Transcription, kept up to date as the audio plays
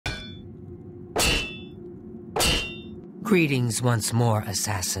Greetings once more,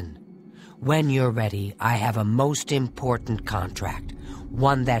 Assassin. When you're ready, I have a most important contract,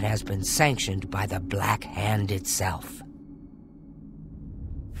 one that has been sanctioned by the Black Hand itself.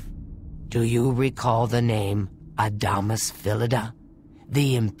 Do you recall the name Adamus Phillida,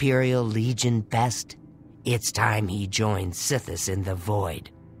 the Imperial Legion best? It's time he joined Sithis in the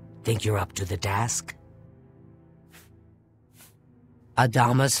Void. Think you're up to the task?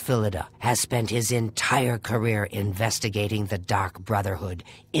 Adamus Phillida has spent his entire career investigating the Dark Brotherhood,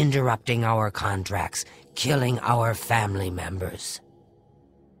 interrupting our contracts, killing our family members.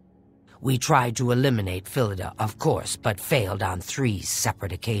 We tried to eliminate Phillida, of course, but failed on 3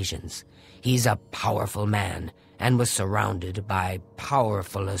 separate occasions. He's a powerful man, and was surrounded by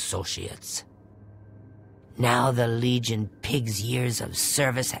powerful associates. Now the Legion Pig's years of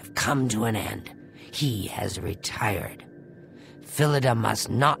service have come to an end. He has retired. Phillida must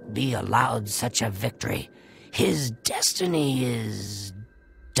not be allowed such a victory. His destiny is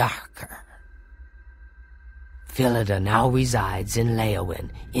darker. Phillida now resides in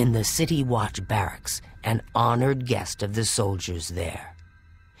Leowin, in the City Watch Barracks, an honored guest of the soldiers there.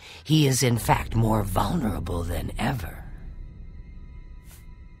 He is in fact more vulnerable than ever.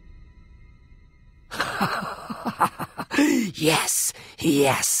 Yes,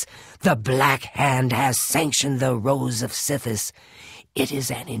 yes, the Black Hand has sanctioned the Rose of Sithis. It is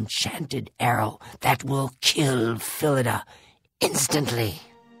an enchanted arrow that will kill Phillida instantly.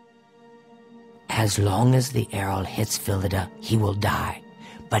 As long as the arrow hits Phillida, he will die,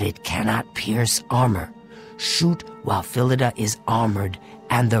 but it cannot pierce armor. Shoot while Phillida is armored,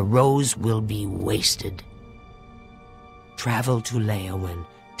 and the rose will be wasted. Travel to Leowin,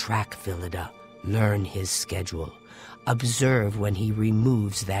 track Phillida, learn his schedule. Observe when he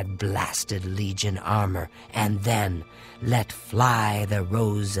removes that blasted Legion armor, and then let fly the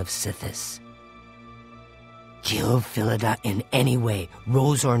Rose of Sithis. Kill Phillida in any way,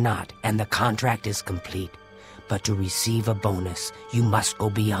 rose or not, and the contract is complete. But to receive a bonus, you must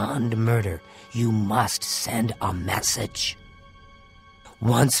go beyond murder. You must send a message.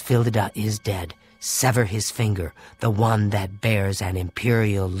 Once Phillida is dead, sever his finger, the one that bears an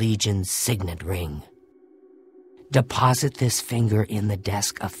Imperial Legion signet ring. Deposit this finger in the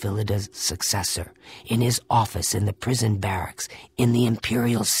desk of Phillida's successor, in his office in the prison barracks, in the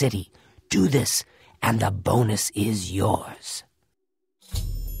Imperial City. Do this, and the bonus is yours.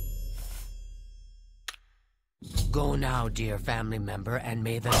 Go now, dear family member, and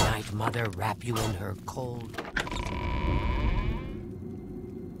may the Night Mother wrap you in her cold...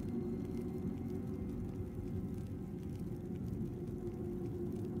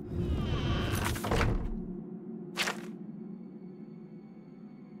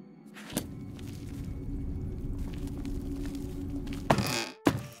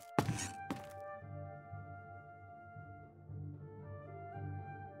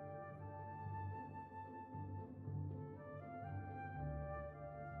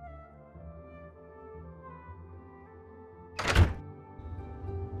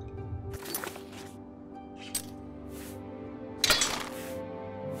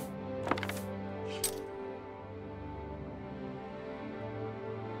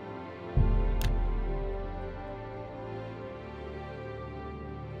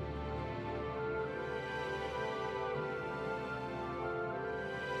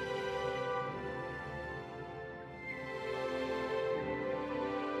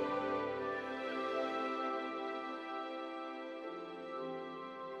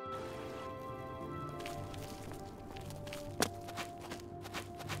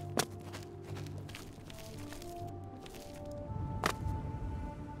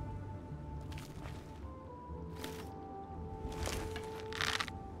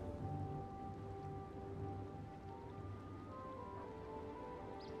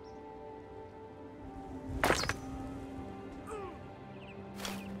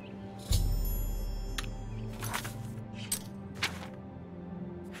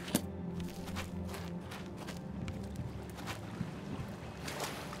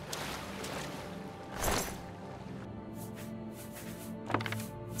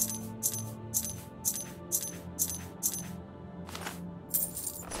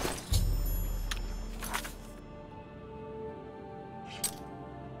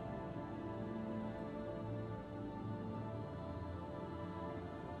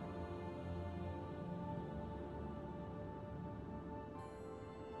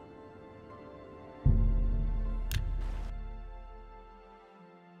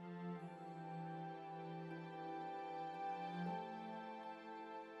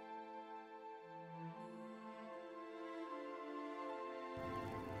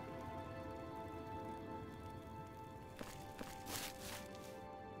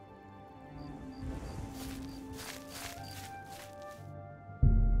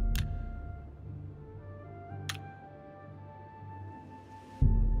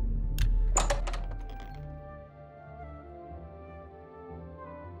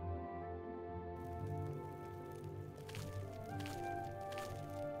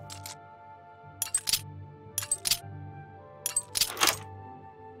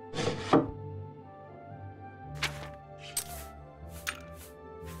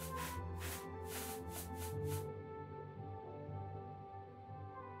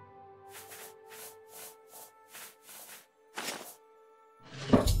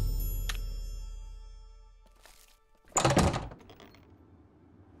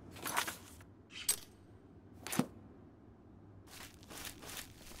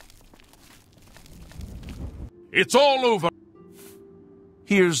 It's all over.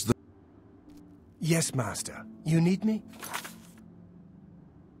 Here's the... Yes, Master. You need me?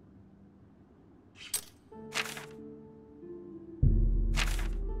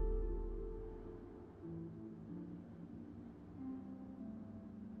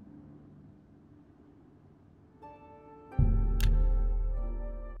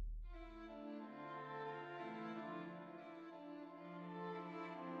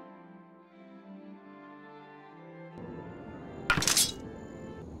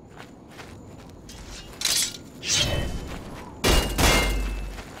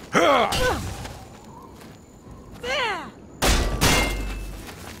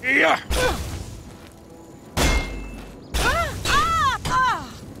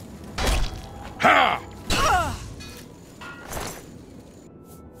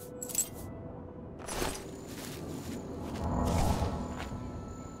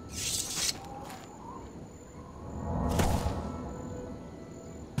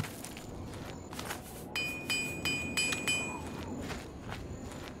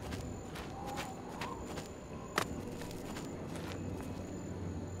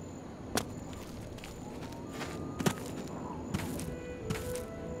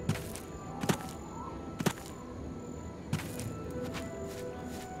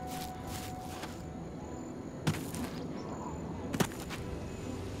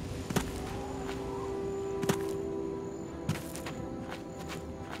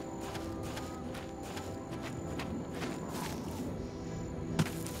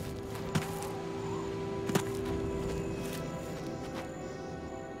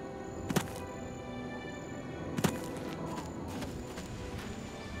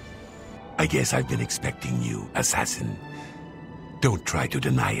 I guess I've been expecting you, assassin. Don't try to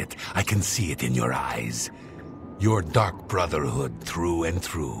deny it. I can see it in your eyes. Your dark brotherhood through and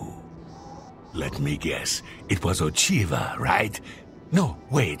through. Let me guess. It was Ochiva, right? No,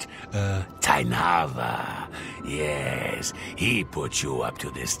 wait. Tainava. Yes, he put you up to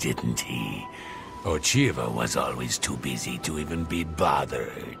this, didn't he? Ochiva was always too busy to even be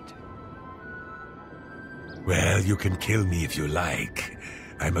bothered. Well, you can kill me if you like.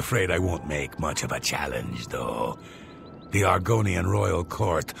 I'm afraid I won't make much of a challenge, though. The Argonian royal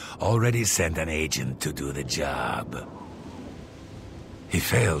court already sent an agent to do the job. He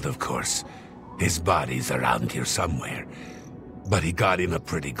failed, of course. His body's around here somewhere. But he got in a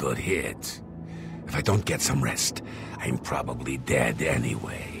pretty good hit. If I don't get some rest, I'm probably dead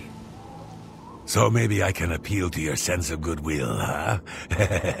anyway. So maybe I can appeal to your sense of goodwill, huh?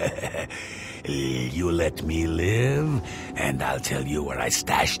 You let me live, and I'll tell you where I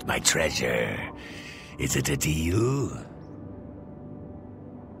stashed my treasure. Is it a deal?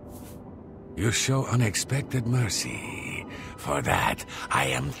 You show unexpected mercy. For that, I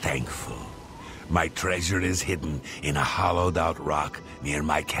am thankful. My treasure is hidden in a hollowed-out rock near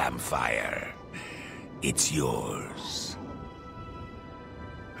my campfire. It's yours.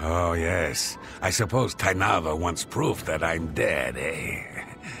 Oh, yes. I suppose Tainava wants proof that I'm dead, eh?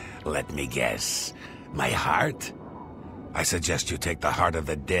 Let me guess. My heart? I suggest you take the heart of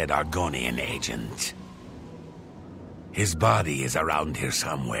the dead Argonian agent. His body is around here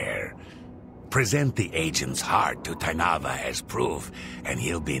somewhere. Present the agent's heart to Tainava as proof, and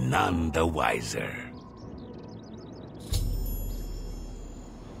he'll be none the wiser.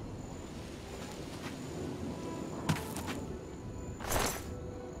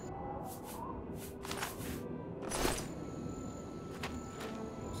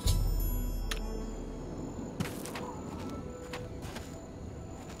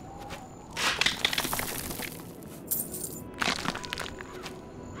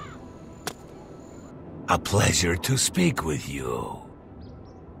 A pleasure to speak with you.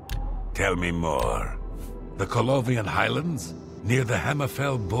 Tell me more. The Colovian Highlands? Near the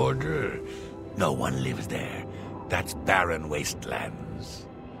Hammerfell border? No one lives there. That's barren wastelands.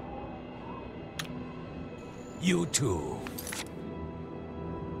 You too.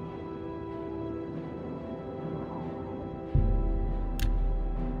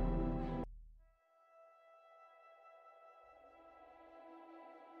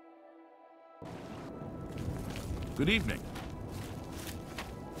 Good evening.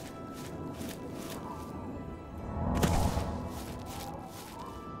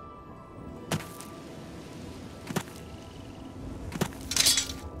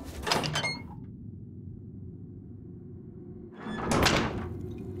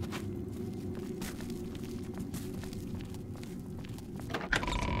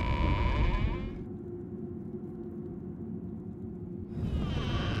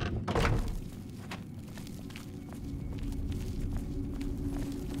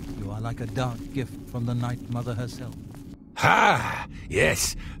 Like a dark gift from the Night Mother herself. Ha!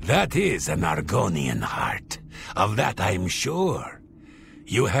 Yes, that is an Argonian heart. Of that I'm sure.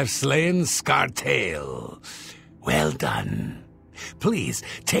 You have slain Scartail. Well done. Please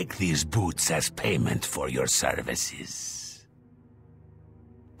take these boots as payment for your services.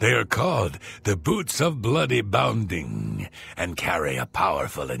 They are called the Boots of Bloody Bounding, and carry a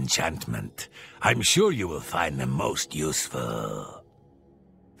powerful enchantment. I'm sure you will find them most useful.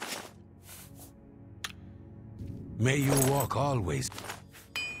 May you walk always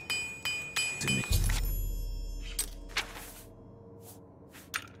to me.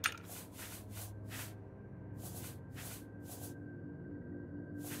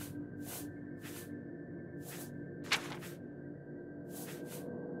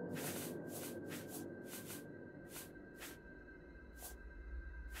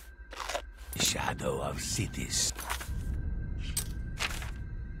 Shadow of cities.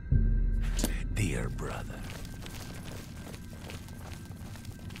 Dear brother.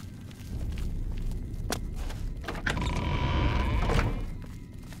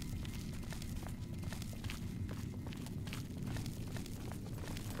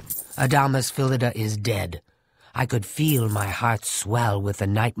 Adamus Phillida is dead. I could feel my heart swell with the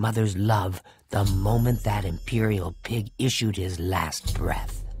Night Mother's love the moment that Imperial pig issued his last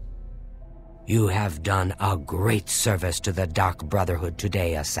breath. You have done a great service to the Dark Brotherhood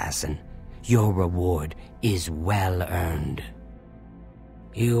today, Assassin. Your reward is well earned.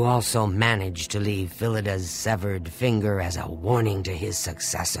 You also managed to leave Phillida's severed finger as a warning to his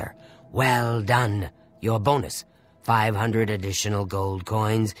successor. Well done. Your bonus, 500 additional gold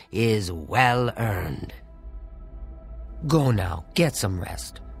coins, is well earned. Go now, get some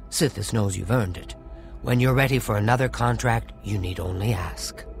rest. Sithis knows you've earned it. When you're ready for another contract, you need only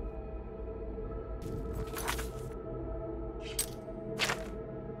ask.